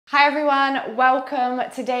Hi everyone, welcome.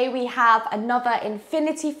 Today we have another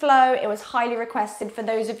infinity flow. It was highly requested for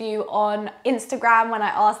those of you on Instagram when I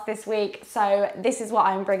asked this week, so this is what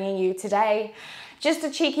I'm bringing you today. Just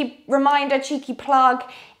a cheeky reminder, cheeky plug.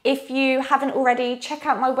 If you haven't already, check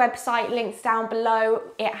out my website, links down below.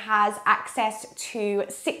 It has access to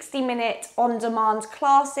 60-minute on-demand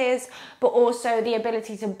classes, but also the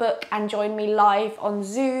ability to book and join me live on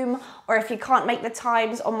Zoom. Or if you can't make the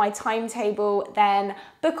times on my timetable, then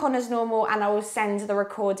book on as normal and I will send the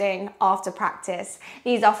recording after practice.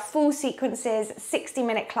 These are full sequences,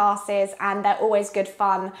 60-minute classes, and they're always good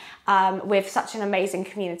fun with such an amazing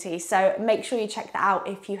community. So make sure you check that out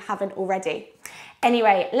if you haven't already.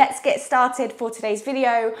 Anyway, let's get started for today's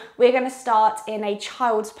video. We're going to start in a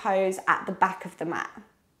child's pose at the back of the mat.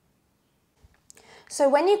 So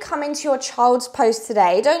when you come into your child's pose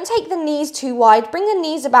today, don't take the knees too wide. Bring the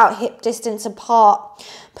knees about hip distance apart.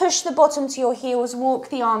 Push the bottom to your heels,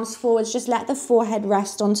 walk the arms forwards, just let the forehead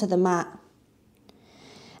rest onto the mat.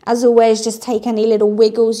 As always, just take any little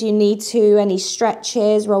wiggles you need to, any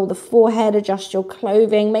stretches, roll the forehead, adjust your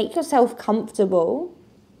clothing, make yourself comfortable.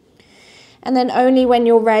 And then only when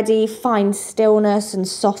you're ready, find stillness and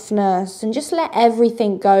softness and just let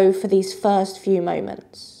everything go for these first few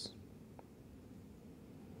moments.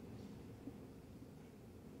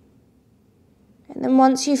 And then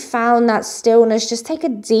once you've found that stillness, just take a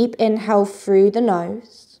deep inhale through the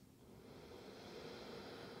nose.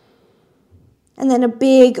 And then a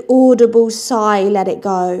big audible sigh, let it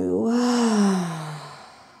go.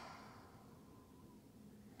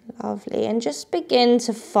 Lovely, and just begin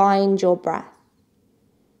to find your breath.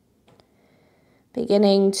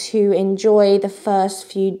 Beginning to enjoy the first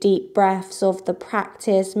few deep breaths of the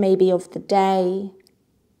practice, maybe of the day.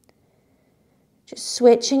 Just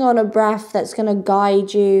switching on a breath that's going to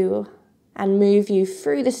guide you and move you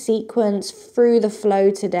through the sequence, through the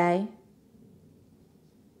flow today.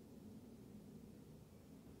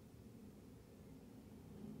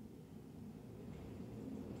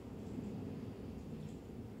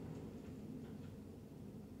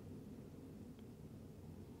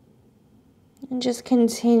 And just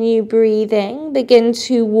continue breathing. Begin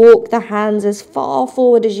to walk the hands as far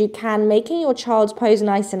forward as you can, making your child's pose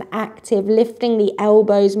nice and active, lifting the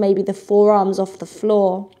elbows, maybe the forearms off the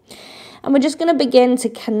floor. And we're just going to begin to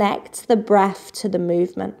connect the breath to the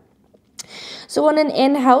movement. So on an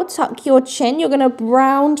inhale, tuck your chin. You're going to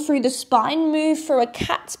round through the spine, move through a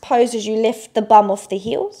cat's pose as you lift the bum off the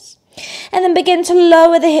heels. And then begin to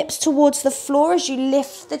lower the hips towards the floor as you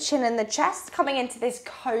lift the chin and the chest, coming into this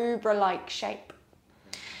cobra-like shape.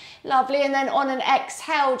 Lovely, and then on an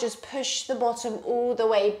exhale, just push the bottom all the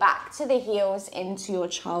way back to the heels into your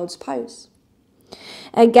child's pose.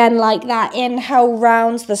 Again, like that, inhale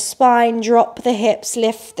rounds the spine, drop the hips,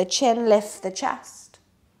 lift the chin, lift the chest.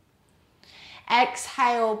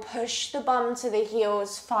 Exhale, push the bum to the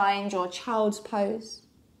heels, find your child's pose.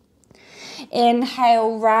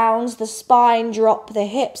 Inhale, rounds the spine, drop the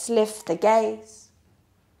hips, lift the gaze.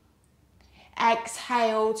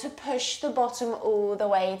 Exhale to push the bottom all the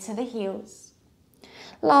way to the heels.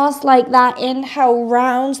 Last like that, inhale,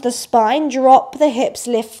 rounds the spine, drop the hips,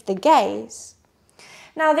 lift the gaze.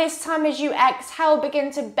 Now this time as you exhale,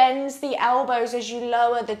 begin to bend the elbows as you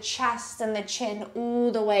lower the chest and the chin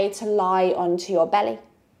all the way to lie onto your belly.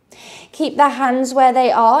 Keep the hands where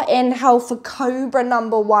they are. Inhale for cobra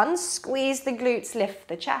number 1. Squeeze the glutes, lift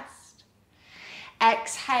the chest.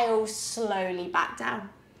 Exhale, slowly back down.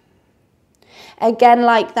 Again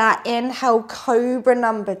like that. Inhale, cobra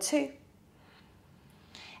number 2.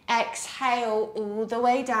 Exhale all the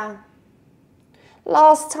way down.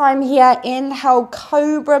 Last time here. Inhale,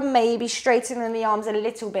 cobra, maybe straightening the arms a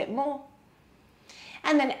little bit more.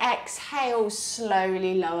 And then exhale,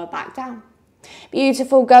 slowly lower back down.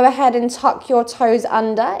 Beautiful. Go ahead and tuck your toes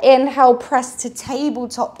under. Inhale, press to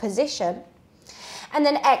tabletop position. And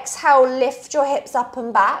then exhale, lift your hips up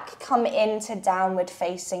and back. Come into downward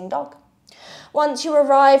facing dog. Once you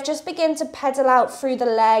arrive, just begin to pedal out through the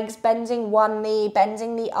legs, bending one knee,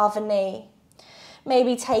 bending the other knee.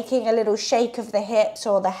 Maybe taking a little shake of the hips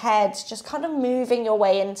or the head, just kind of moving your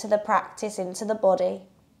way into the practice, into the body.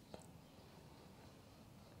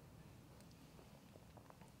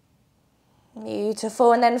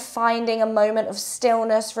 Beautiful, and then finding a moment of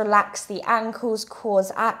stillness, relax the ankles,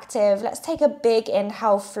 cores active. Let's take a big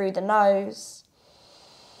inhale through the nose.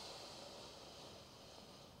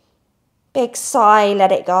 Big sigh,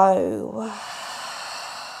 let it go.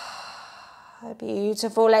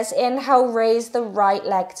 Beautiful, let's inhale, raise the right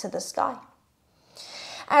leg to the sky.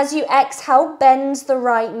 As you exhale, bend the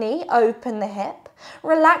right knee, open the hip.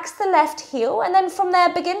 Relax the left heel, and then from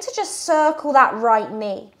there begin to just circle that right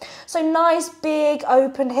knee. So nice big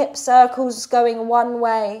open hip circles going one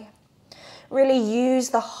way. Really use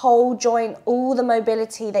the whole joint, all the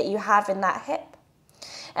mobility that you have in that hip.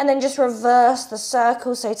 And then just reverse the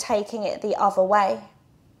circle, so taking it the other way.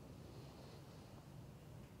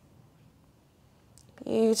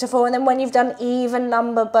 Beautiful. And then when you've done even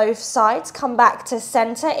number both sides, come back to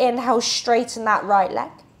center. Inhale, straighten that right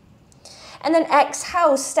leg. And then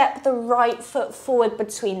exhale, step the right foot forward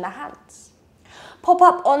between the hands. Pop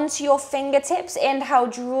up onto your fingertips. Inhale,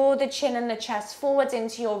 draw the chin and the chest forwards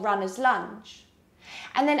into your runner's lunge.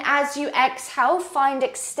 And then as you exhale, find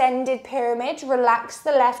extended pyramid. Relax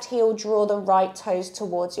the left heel, draw the right toes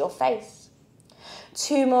towards your face.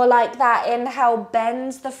 2 more like that. Inhale,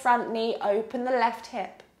 bend the front knee, open the left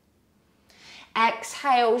hip.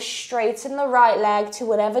 Exhale, straighten the right leg to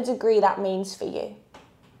whatever degree that means for you.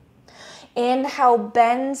 Inhale,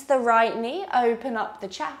 bend the right knee, open up the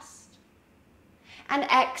chest. And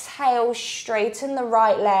exhale, straighten the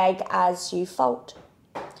right leg as you fold.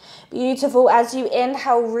 Beautiful. As you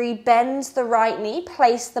inhale, re-bend the right knee,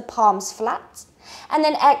 place the palms flat. And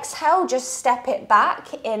then exhale, just step it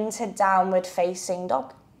back into downward facing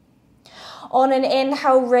dog. On an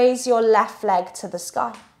inhale, raise your left leg to the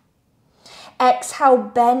sky. Exhale,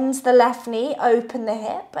 bend the left knee, open the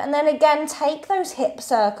hip, and then again, take those hip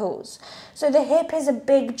circles. So the hip is a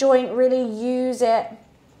big joint, really use it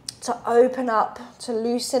to open up, to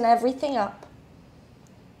loosen everything up.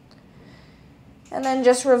 And then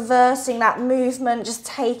just reversing that movement, just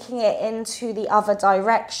taking it into the other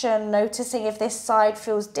direction, noticing if this side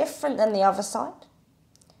feels different than the other side.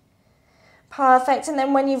 Perfect. And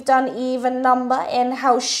then when you've done even number,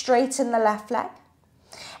 inhale, straighten the left leg.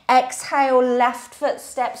 Exhale, left foot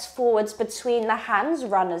steps forwards between the hands,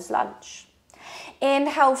 runner's lunge.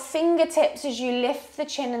 Inhale, fingertips as you lift the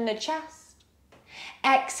chin and the chest.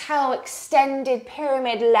 Exhale, extended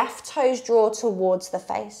pyramid, left toes draw towards the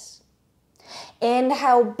face.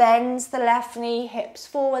 Inhale, bend the left knee, hips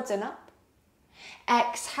forwards and up.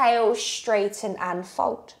 Exhale, straighten and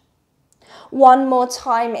fold. 1 more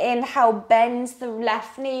time. Inhale, bend the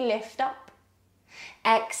left knee, lift up.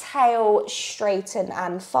 Exhale, straighten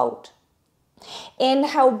and fold.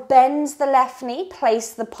 Inhale, bend the left knee,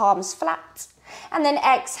 place the palms flat. And then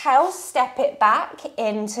exhale, step it back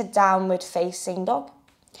into downward facing dog.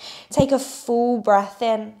 Take a full breath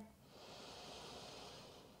in.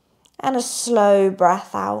 And a slow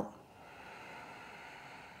breath out.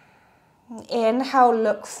 Inhale,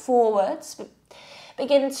 look forwards.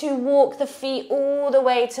 Begin to walk the feet all the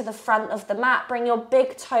way to the front of the mat. Bring your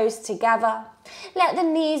big toes together. Let the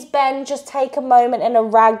knees bend. Just take a moment in a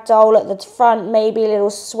ragdoll at the front. Maybe a little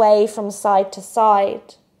sway from side to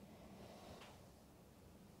side.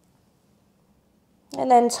 And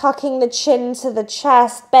then tucking the chin to the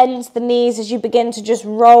chest. Bend the knees as you begin to just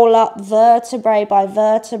roll up vertebrae by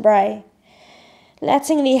vertebrae.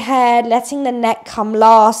 Letting the head, letting the neck come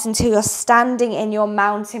last until you're standing in your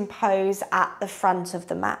mountain pose at the front of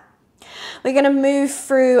the mat. We're going to move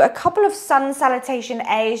through a couple of sun salutation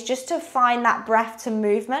A's just to find that breath to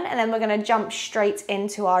movement, and then we're going to jump straight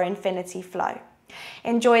into our infinity flow.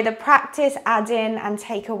 Enjoy the practice, add in and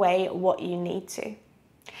take away what you need to.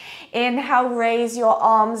 Inhale, raise your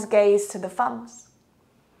arms, gaze to the thumbs.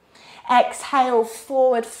 Exhale,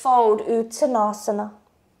 forward fold, Uttanasana.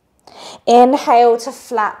 Inhale to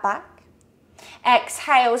flat back.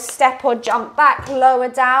 Exhale, step or jump back, lower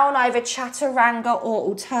down, either chaturanga or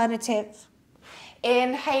alternative.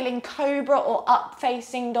 Inhaling cobra or up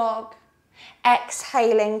facing dog.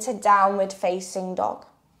 Exhaling to downward facing dog.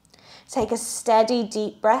 Take a steady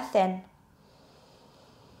deep breath in.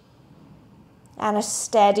 And a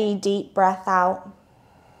steady deep breath out.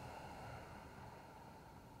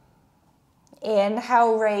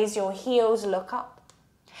 Inhale, raise your heels, look up.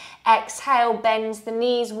 Exhale, bend the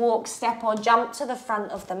knees, walk, step or jump to the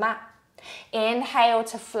front of the mat. Inhale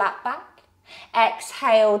to flat back.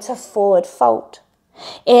 Exhale to forward fold.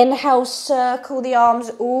 Inhale, circle the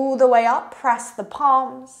arms all the way up, press the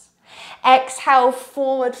palms. Exhale,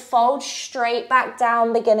 forward fold, straight back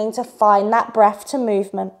down, beginning to find that breath to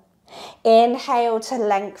movement. Inhale to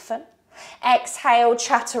lengthen. Exhale,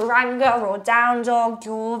 chaturanga or down dog,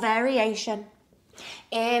 your variation.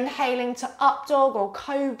 Inhaling to up dog or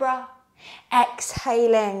cobra.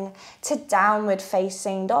 Exhaling to downward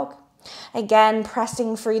facing dog. Again,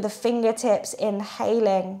 pressing through the fingertips,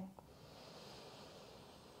 inhaling.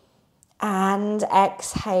 And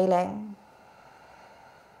exhaling.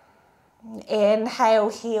 Inhale,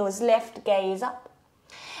 heels lift, gaze up.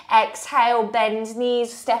 Exhale, bend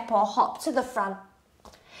knees, step or hop to the front.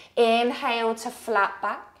 Inhale to flat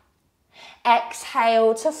back.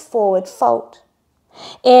 Exhale to forward fold.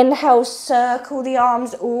 Inhale, circle the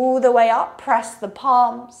arms all the way up, press the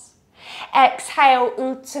palms. Exhale,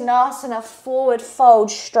 Uttanasana, forward fold,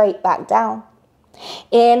 straight back down.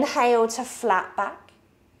 Inhale to flat back.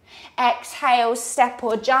 Exhale, step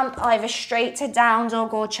or jump, either straight to down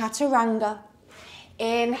dog or chaturanga.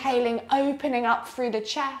 Inhaling, opening up through the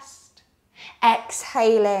chest.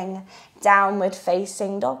 Exhaling, downward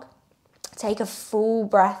facing dog. Take a full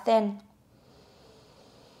breath in.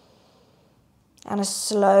 And a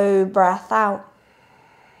slow breath out.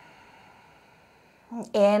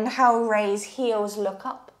 Inhale, raise heels, look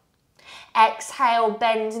up. Exhale,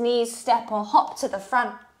 bend knees, step or hop to the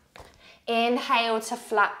front. Inhale to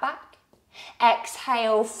flat back.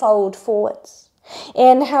 Exhale, fold forwards.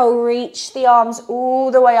 Inhale, reach the arms all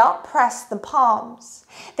the way up, press the palms.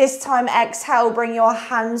 This time, exhale, bring your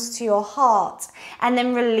hands to your heart and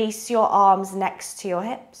then release your arms next to your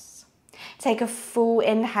hips. Take a full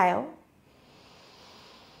inhale.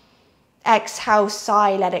 Exhale,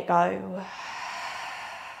 sigh, let it go.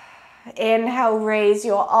 Inhale, raise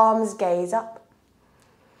your arms, gaze up.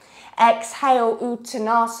 Exhale,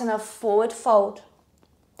 Uttanasana, forward fold.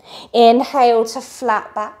 Inhale to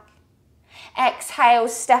flat back. Exhale,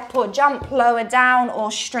 step or jump, lower down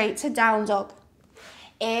or straight to down dog.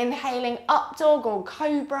 Inhaling, up dog or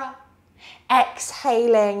cobra.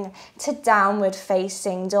 Exhaling to downward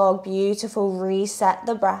facing dog. Beautiful, reset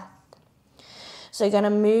the breath. So you're going to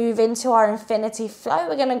move into our infinity flow.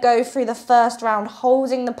 We're going to go through the first round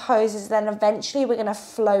holding the poses, then eventually we're going to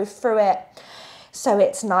flow through it so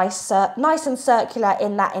it's nice and circular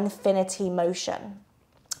in that infinity motion.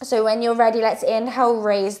 So when you're ready, let's inhale,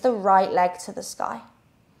 raise the right leg to the sky.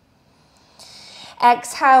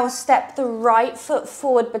 Exhale, step the right foot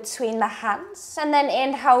forward between the hands, and then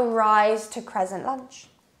inhale, rise to crescent lunge.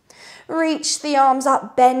 Reach the arms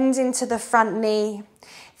up, bend into the front knee.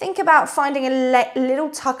 Think about finding a little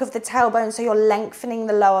tuck of the tailbone so you're lengthening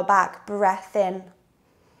the lower back. Breath in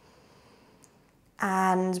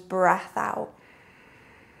and breath out.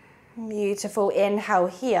 Beautiful. Inhale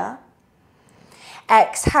here.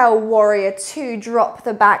 Exhale, warrior two. Drop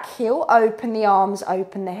the back heel, open the arms,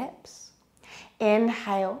 open the hips.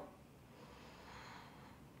 Inhale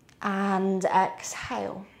and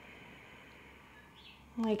exhale.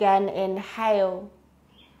 Again, inhale.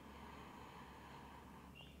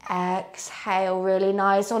 Exhale, really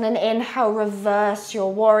nice. On an inhale, reverse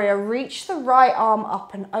your warrior. Reach the right arm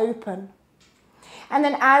up and open. And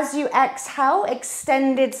then as you exhale,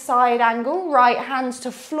 extended side angle, right hands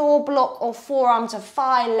to floor block or forearm to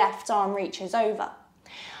thigh, left arm reaches over.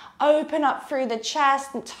 Open up through the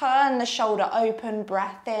chest and turn the shoulder open,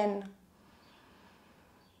 breath in.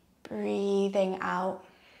 Breathing out.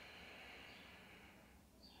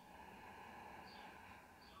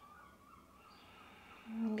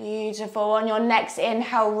 Beautiful. On your next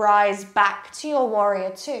inhale, rise back to your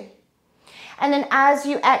warrior two. And then as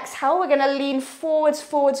you exhale, we're going to lean forwards,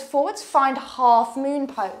 forwards, forwards. Find half moon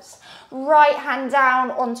pose. Right hand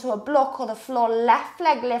down onto a block or the floor. Left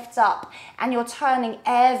leg lifts up and you're turning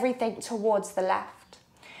everything towards the left.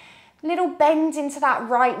 Little bend into that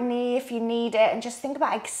right knee if you need it. And just think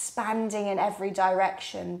about expanding in every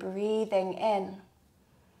direction. Breathing in.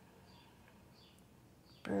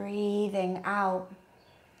 Breathing out.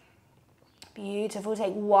 Beautiful.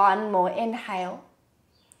 Take one more inhale.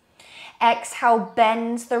 Exhale,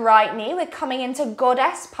 bend the right knee. We're coming into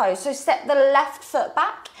goddess pose. So step the left foot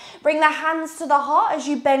back. Bring the hands to the heart as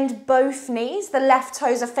you bend both knees. The left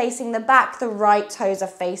toes are facing the back. The right toes are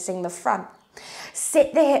facing the front.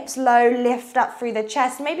 Sit the hips low, lift up through the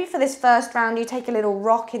chest. Maybe for this first round, you take a little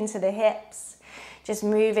rock into the hips. Just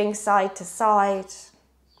moving side to side.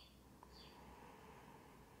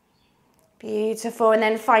 Beautiful, and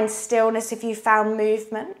then find stillness if you found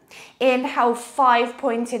movement. Inhale,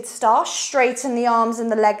 5-pointed star, straighten the arms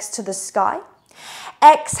and the legs to the sky.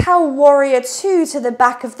 Exhale, warrior two to the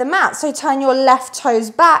back of the mat. So turn your left toes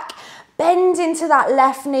back, bend into that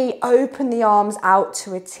left knee, open the arms out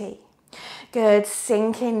to a T. Good,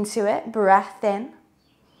 sink into it, breath in.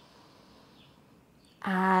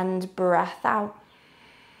 And breath out.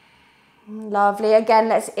 Lovely, again,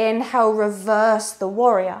 let's inhale, reverse the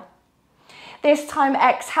warrior. This time,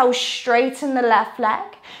 exhale, straighten the left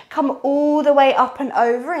leg. Come all the way up and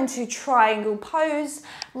over into triangle pose.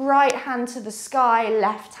 Right hand to the sky,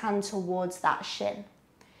 left hand towards that shin.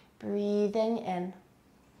 Breathing in.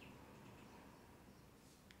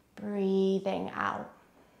 Breathing out.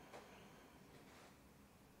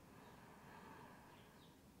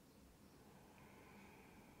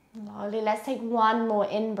 Lovely, let's take one more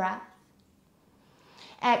in-breath.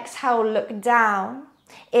 Exhale, look down.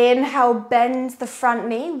 Inhale, bend the front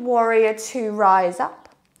knee, warrior two, rise up.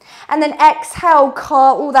 And then exhale,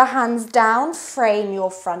 cartwheel the hands down, frame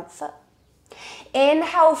your front foot.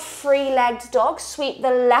 Inhale, three-legged dog, sweep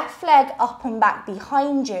the left leg up and back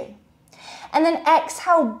behind you. And then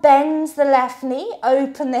exhale, bend the left knee,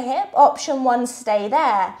 open the hip. Option one, stay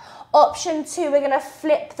there. Option two, we're gonna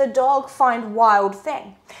flip the dog, find wild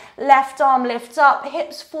thing. Left arm lifts up,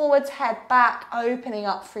 hips forwards, head back, opening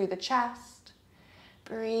up through the chest.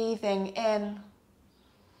 Breathing in.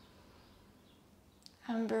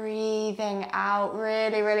 And breathing out,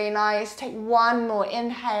 really, really nice. Take one more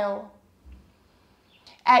inhale.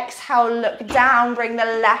 Exhale, look down, bring the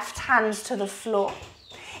left hands to the floor.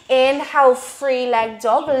 Inhale, three-legged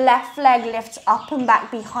dog, left leg lifts up and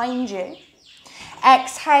back behind you.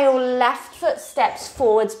 Exhale, left foot steps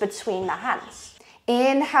forwards between the hands.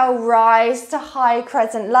 Inhale, rise to high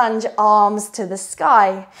crescent lunge, arms to the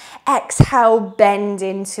sky. Exhale, bend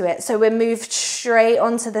into it. So we're moved straight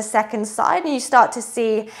onto the second side and you start to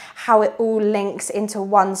see how it all links into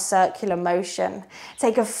one circular motion.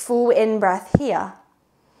 Take a full in-breath here.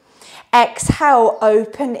 Exhale,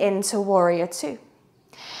 open into warrior two.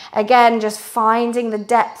 Again, just finding the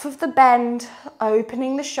depth of the bend,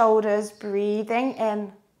 opening the shoulders, breathing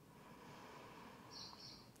in.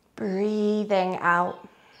 Breathing out.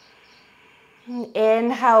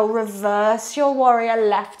 Inhale, reverse your warrior,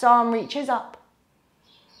 left arm reaches up.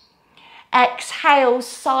 Exhale,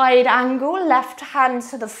 side angle, left hand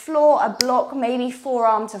to the floor, a block, maybe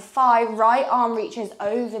forearm to thigh, right arm reaches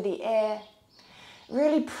over the ear.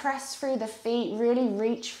 Really press through the feet, really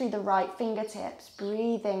reach through the right fingertips,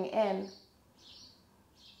 breathing in.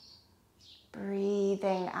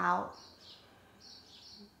 Breathing out.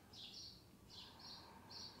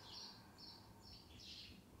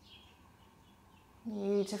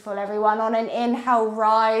 Beautiful, everyone. On an inhale,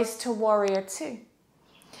 rise to warrior two.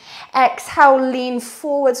 Exhale, lean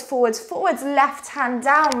forwards, forwards, forwards. Left hand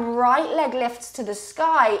down, right leg lifts to the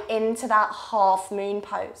sky into that half moon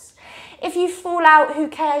pose. If you fall out, who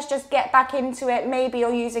cares? Just get back into it. Maybe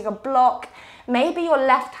you're using a block. Maybe your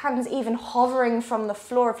left hand's even hovering from the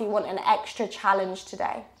floor if you want an extra challenge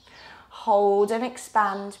today. Hold and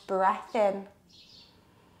expand, breath in.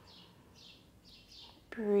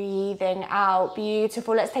 Breathing out,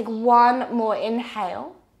 beautiful. Let's take one more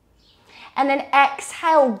inhale. And then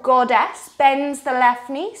exhale, goddess, bends the left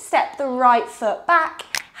knee, step the right foot back,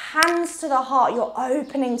 hands to the heart. You're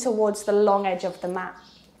opening towards the long edge of the mat.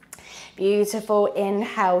 Beautiful,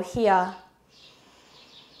 inhale here.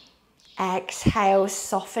 Exhale,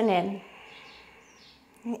 soften in.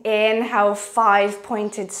 Inhale,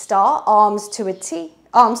 five-pointed star, arms to a T.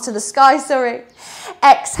 Arms to the sky, sorry.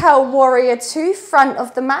 Exhale, warrior two, front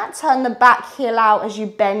of the mat. Turn the back heel out as you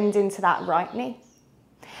bend into that right knee.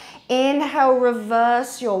 Inhale,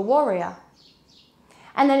 reverse your warrior.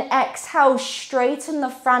 And then exhale, straighten the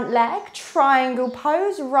front leg, triangle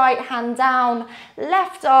pose, right hand down,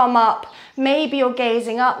 left arm up. Maybe you're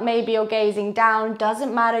gazing up, maybe you're gazing down.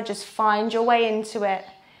 Doesn't matter, just find your way into it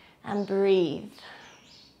and breathe.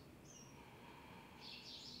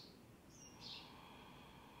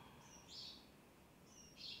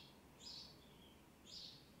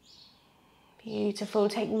 Beautiful,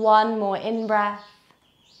 take one more in-breath.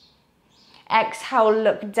 Exhale,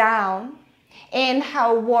 look down.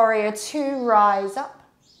 Inhale, warrior two, rise up.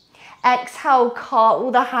 Exhale,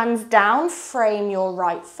 cartwheel the hands down, frame your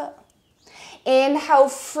right foot. Inhale,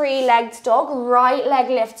 three-legged dog, right leg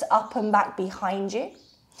lifts up and back behind you.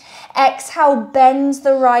 Exhale, bend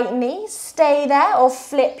the right knee, stay there or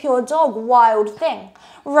flip your dog, wild thing.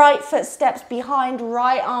 Right foot steps behind,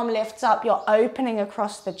 right arm lifts up, you're opening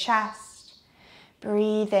across the chest.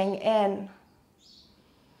 Breathing in.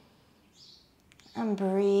 And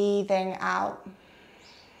breathing out.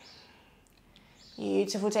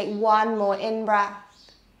 Beautiful, take one more in-breath.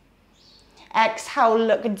 Exhale,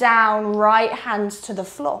 look down, right hands to the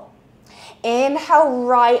floor. Inhale,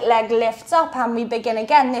 right leg lifts up and we begin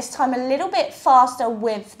again, this time a little bit faster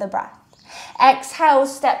with the breath. Exhale,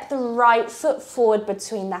 step the right foot forward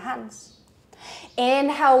between the hands.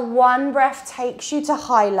 Inhale, one breath takes you to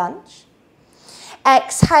high lunge.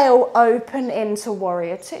 Exhale, open into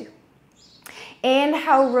warrior two.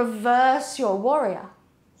 Inhale, reverse your warrior.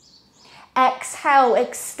 Exhale,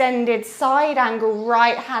 extended side angle,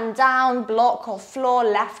 right hand down, block or floor,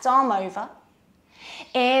 left arm over.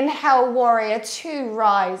 Inhale, warrior two,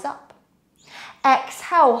 rise up.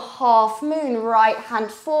 Exhale, half moon, right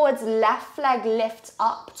hand forwards, left leg lifts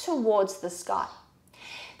up towards the sky.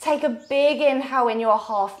 Take a big inhale in your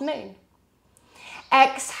half moon.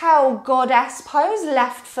 Exhale, goddess pose,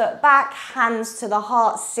 left foot back, hands to the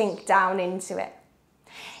heart, sink down into it.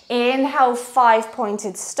 Inhale,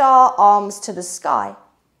 5-pointed star, arms to the sky.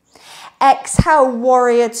 Exhale,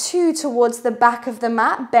 warrior 2 towards the back of the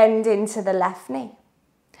mat, bend into the left knee.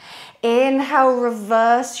 Inhale,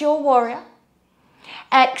 reverse your warrior.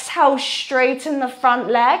 Exhale, straighten the front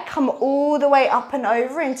leg, come all the way up and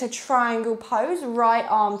over into triangle pose, right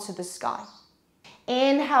arm to the sky.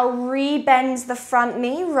 Inhale, rebend the front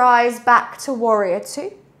knee, rise back to warrior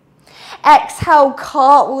 2. Exhale,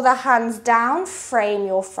 cartwheel the hands down, frame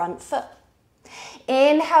your front foot.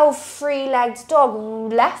 Inhale, three-legged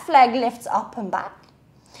dog, left leg lifts up and back.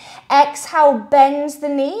 Exhale, bend the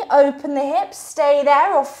knee, open the hips, stay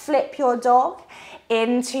there or flip your dog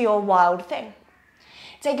into your wild thing.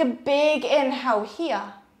 Take a big inhale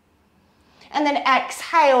here. And then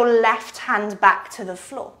exhale, left hand back to the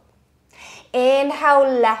floor. Inhale,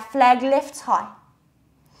 left leg lifts high.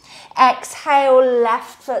 Exhale,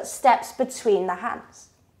 left foot steps between the hands.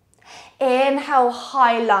 Inhale,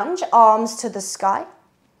 high lunge, arms to the sky.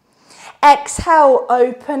 Exhale,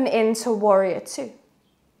 open into warrior 2.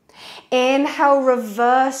 Inhale,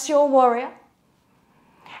 reverse your warrior.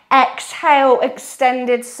 Exhale,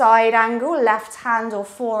 extended side angle, left hand or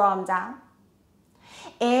forearm down.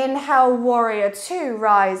 Inhale, warrior 2,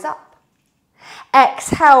 rise up.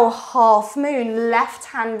 Exhale, half moon, left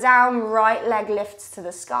hand down, right leg lifts to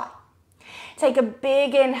the sky. Take a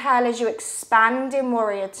big inhale as you expand in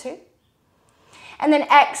warrior 2. And then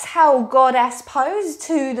exhale, goddess pose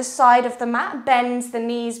to the side of the mat, bend the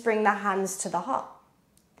knees, bring the hands to the heart.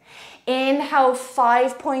 Inhale,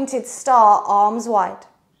 5-pointed star, arms wide.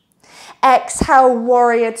 Exhale,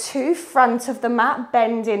 warrior 2, front of the mat,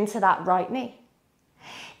 bend into that right knee.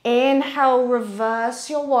 Inhale, reverse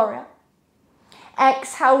your warrior.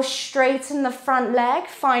 Exhale, straighten the front leg,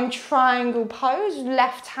 find triangle pose,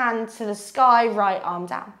 left hand to the sky, right arm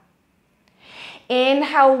down.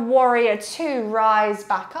 Inhale, warrior 2, rise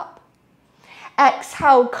back up.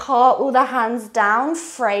 Exhale, cartwheel the hands down,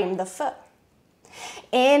 frame the foot.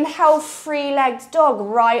 Inhale, three-legged dog,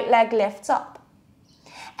 right leg lifts up.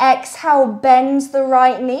 Exhale, bend the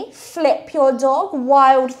right knee, flip your dog,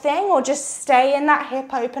 wild thing, or just stay in that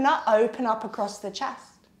hip opener, open up across the chest.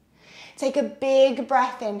 Take a big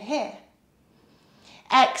breath in here.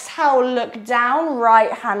 Exhale, look down,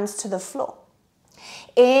 right hands to the floor.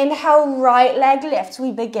 Inhale, right leg lifts,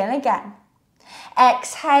 we begin again.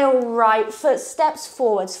 Exhale, right foot steps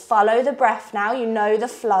forwards, follow the breath now, you know the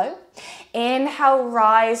flow. Inhale,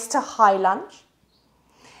 rise to high lunge.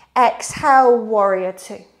 Exhale, warrior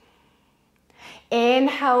 2.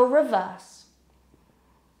 Inhale, reverse.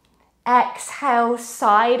 Exhale,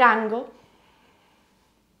 side angle.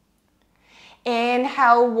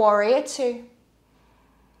 Inhale, warrior 2.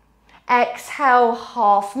 Exhale,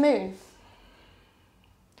 half moon.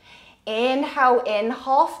 Inhale in,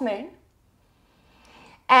 half moon.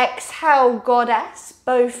 Exhale, goddess,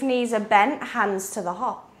 both knees are bent, hands to the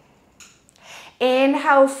heart.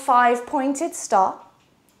 Inhale, 5-pointed star.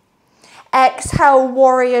 Exhale,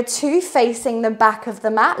 warrior 2, facing the back of the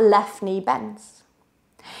mat, left knee bends.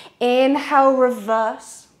 Inhale,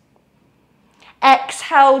 reverse.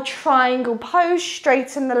 Exhale, triangle pose,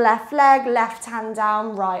 straighten the left leg, left hand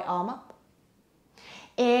down, right arm up.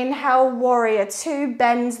 Inhale, warrior 2,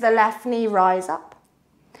 bend the left knee, rise up.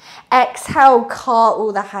 Exhale,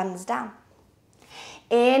 cartwheel the hands down.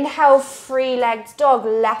 Inhale, three-legged dog,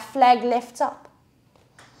 left leg lifts up.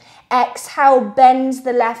 Exhale, bend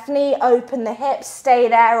the left knee, open the hips, stay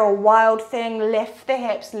there or wild thing, lift the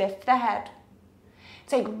hips, lift the head.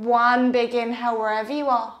 Take one big inhale wherever you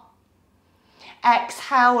are.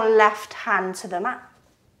 Exhale, left hand to the mat.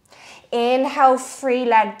 Inhale,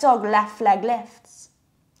 three-legged dog, left leg lifts.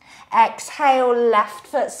 Exhale, left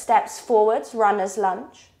foot steps forwards, runner's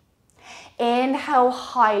lunge. Inhale,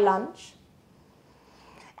 high lunge.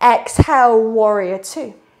 Exhale, warrior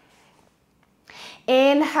 2.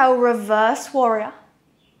 Inhale, reverse warrior.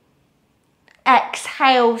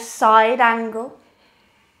 Exhale, side angle.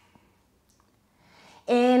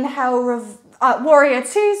 Inhale, warrior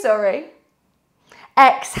 2, sorry.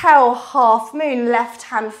 Exhale, half moon, left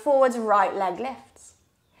hand forwards, right leg lifts.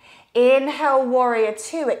 Inhale, warrior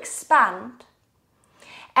 2, expand.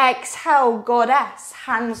 Exhale, goddess,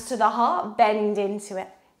 hands to the heart, bend into it.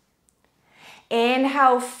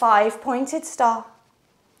 Inhale, 5-pointed star.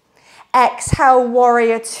 Exhale,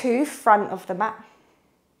 warrior 2, front of the mat.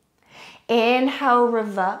 Inhale,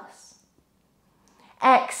 reverse.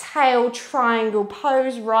 Exhale, triangle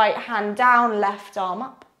pose, right hand down, left arm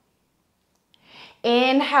up.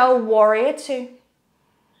 Inhale, warrior 2.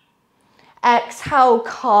 Exhale,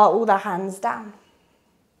 cartwheel the hands down.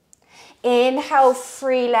 Inhale,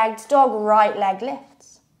 three-legged dog, right leg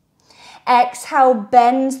lifts. Exhale,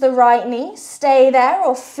 bend the right knee, stay there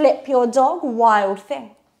or flip your dog, wild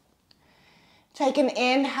thing. Take an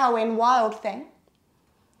inhale in, wild thing.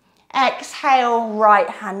 Exhale, right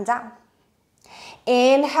hand down.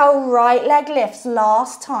 Inhale, right leg lifts,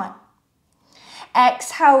 last time.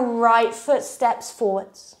 Exhale, right foot steps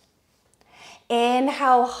forwards.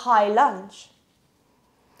 Inhale, high lunge.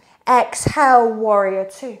 Exhale, warrior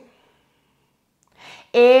two.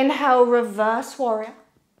 Inhale, reverse warrior.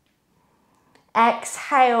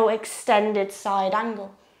 Exhale, extended side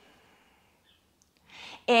angle.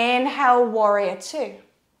 Inhale, warrior two.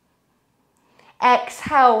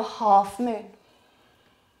 Exhale, half moon.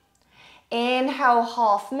 Inhale,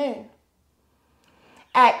 half moon.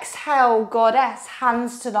 Exhale, goddess,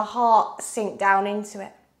 hands to the heart, sink down into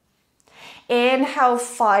it. Inhale,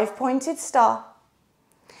 five-pointed star.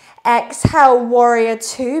 Exhale, warrior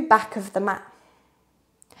two, back of the mat.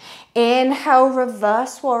 Inhale,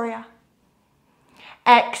 reverse warrior.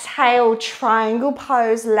 Exhale, triangle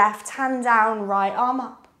pose, left hand down, right arm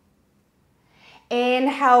up.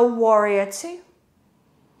 Inhale, warrior two.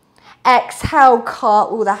 Exhale,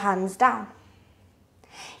 cartwheel the hands down.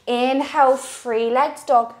 Inhale, three-legged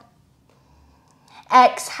dog.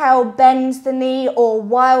 Exhale, bend the knee or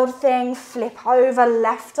wild thing, flip over,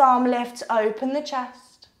 left arm lifts, open the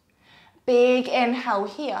chest. Big inhale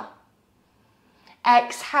here.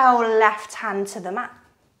 Exhale, left hand to the mat.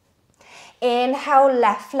 Inhale,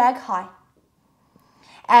 left leg high.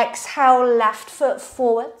 Exhale, left foot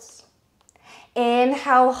forwards.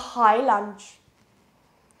 Inhale, high lunge.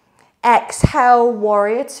 Exhale,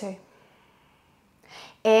 warrior two.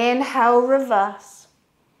 Inhale, reverse.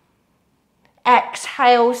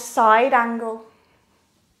 Exhale, side angle.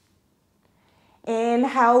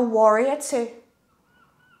 Inhale, warrior two.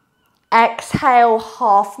 Exhale,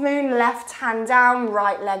 half moon, left hand down,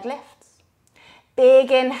 right leg lifts.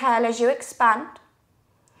 Big inhale as you expand.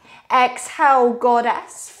 Exhale,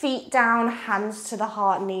 goddess, feet down, hands to the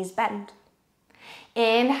heart, knees bend.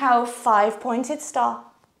 Inhale, five-pointed star.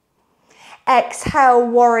 Exhale,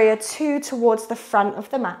 warrior two towards the front of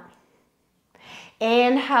the mat.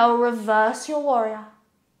 Inhale, reverse your warrior.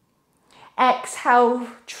 Exhale,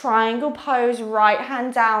 triangle pose, right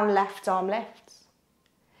hand down, left arm lifts.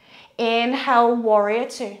 Inhale, warrior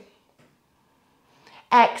two.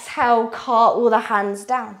 Exhale, cartwheel the hands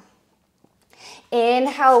down.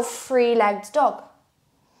 Inhale, three-legged dog.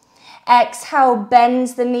 Exhale, bend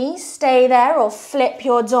the knees, stay there or flip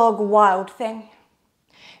your dog, wild thing.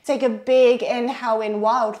 Take a big inhale in,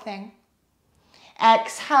 wild thing.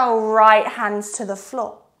 Exhale, right hands to the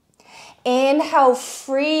floor. Inhale,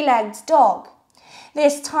 three-legged dog.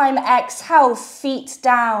 This time, exhale, feet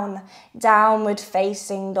down, downward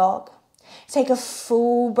facing dog. Take a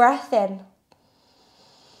full breath in.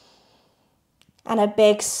 And a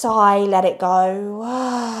big sigh, let it go.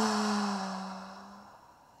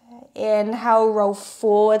 Inhale, roll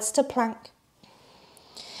forwards to plank.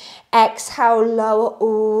 Exhale, lower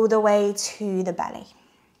all the way to the belly.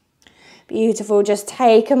 Beautiful. Just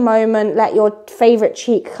take a moment, let your favourite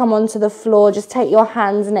cheek come onto the floor. Just take your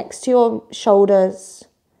hands next to your shoulders.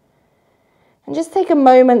 And just take a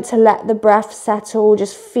moment to let the breath settle.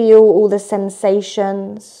 Just feel all the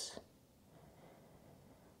sensations.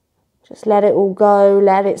 Just let it all go,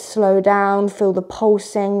 let it slow down. Feel the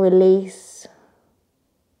pulsing, release.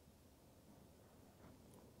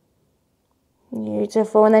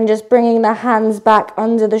 Beautiful. And then just bringing the hands back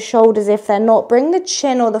under the shoulders if they're not. Bring the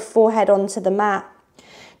chin or the forehead onto the mat.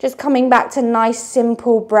 Just coming back to nice,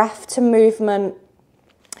 simple breath to movement.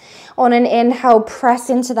 On an inhale, press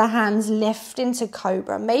into the hands, lift into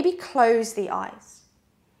cobra. Maybe close the eyes.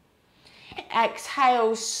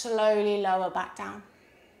 Exhale, slowly lower back down.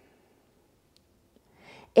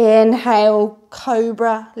 Inhale,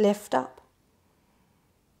 cobra, lift up.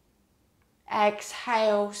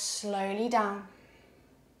 Exhale, slowly down.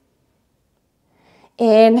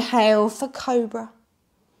 Inhale for cobra.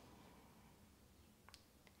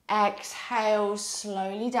 Exhale,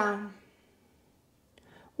 slowly down.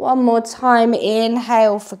 One more time,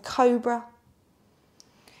 inhale for cobra.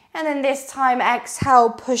 And then this time, exhale,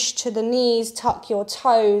 push to the knees, tuck your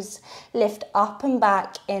toes, lift up and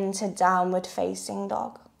back into downward facing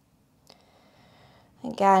dog.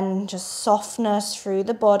 Again, just softness through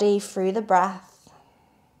the body, through the breath.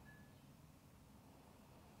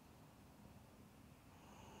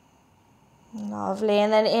 Lovely.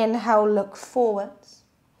 And then inhale, look forwards.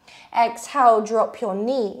 Exhale, drop your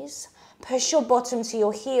knees. Push your bottom to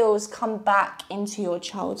your heels. Come back into your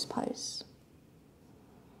child's pose.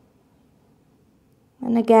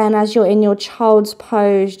 And again, as you're in your child's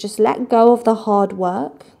pose, just let go of the hard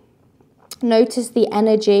work. Notice the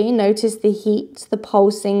energy, notice the heat, the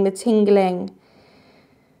pulsing, the tingling.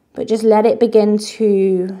 But just let it begin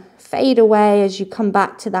to fade away as you come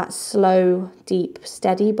back to that slow, deep,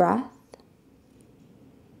 steady breath.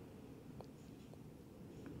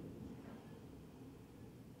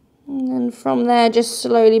 And from there, just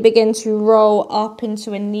slowly begin to roll up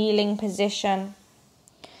into a kneeling position.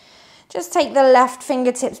 Just take the left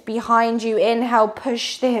fingertips behind you. Inhale,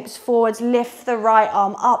 push the hips forwards, lift the right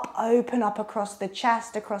arm up, open up across the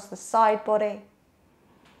chest, across the side body.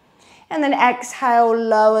 And then exhale,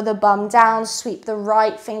 lower the bum down, sweep the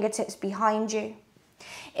right fingertips behind you.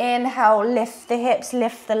 Inhale, lift the hips,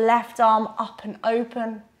 lift the left arm up and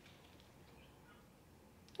open.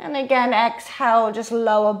 And again, exhale, just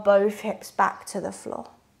lower both hips back to the floor.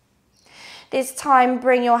 This time,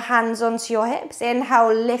 bring your hands onto your hips.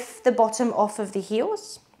 Inhale, lift the bottom off of the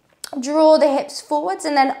heels. Draw the hips forwards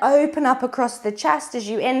and then open up across the chest as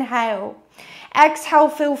you inhale. Exhale,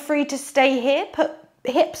 feel free to stay here.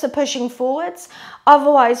 Hips are pushing forwards.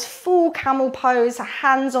 Otherwise, full camel pose,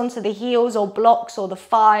 hands onto the heels or blocks or the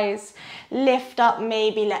thighs. Lift up,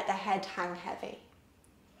 maybe let the head hang heavy.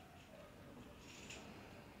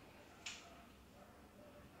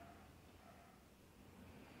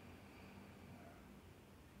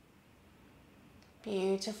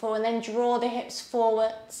 Beautiful, and then draw the hips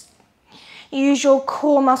forwards. Use your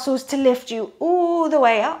core muscles to lift you all the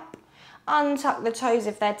way up. Untuck the toes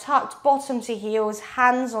if they're tucked, bottom to heels,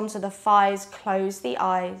 hands onto the thighs, close the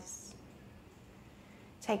eyes.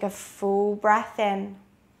 Take a full breath in.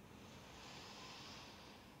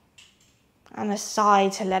 And a sigh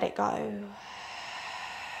to let it go.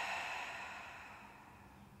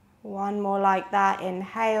 One more like that,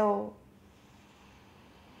 inhale.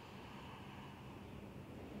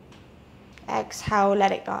 Exhale,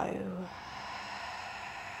 let it go.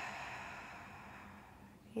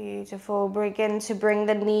 Beautiful. Begin to bring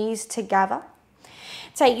the knees together.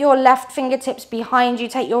 Take your left fingertips behind you.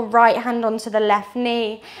 Take your right hand onto the left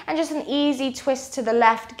knee. And just an easy twist to the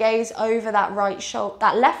left. Gaze over that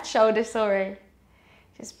left shoulder, sorry.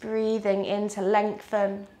 Just breathing in to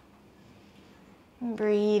lengthen. And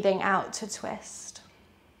breathing out to twist.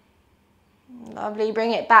 Lovely,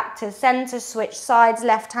 bring it back to center, switch sides,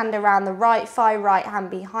 left hand around the right thigh, right hand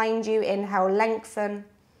behind you, inhale, lengthen,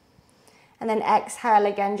 and then exhale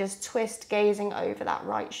again, just twist, gazing over that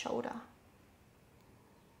right shoulder.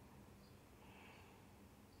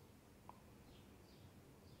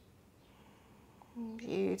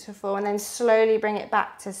 Beautiful, and then slowly bring it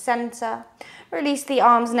back to center, release the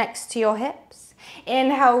arms next to your hips,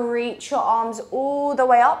 inhale, reach your arms all the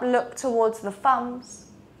way up, look towards the thumbs.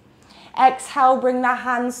 Exhale, bring the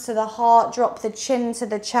hands to the heart, drop the chin to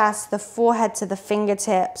the chest, the forehead to the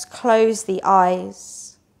fingertips, close the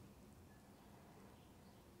eyes.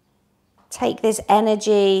 Take this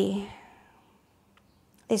energy,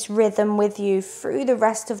 this rhythm with you through the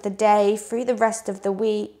rest of the day, through the rest of the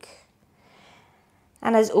week.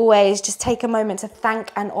 And as always, just take a moment to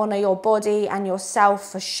thank and honor your body and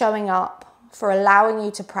yourself for showing up, for allowing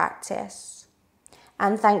you to practice.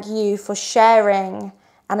 And thank you for sharing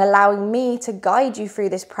and allowing me to guide you through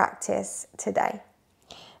this practice today.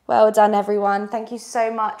 Well done, everyone. Thank you so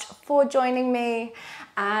much for joining me.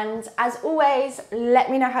 And as always, let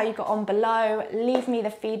me know how you got on below. Leave me the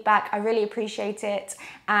feedback. I really appreciate it.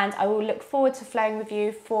 And I will look forward to flowing with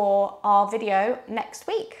you for our video next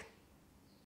week.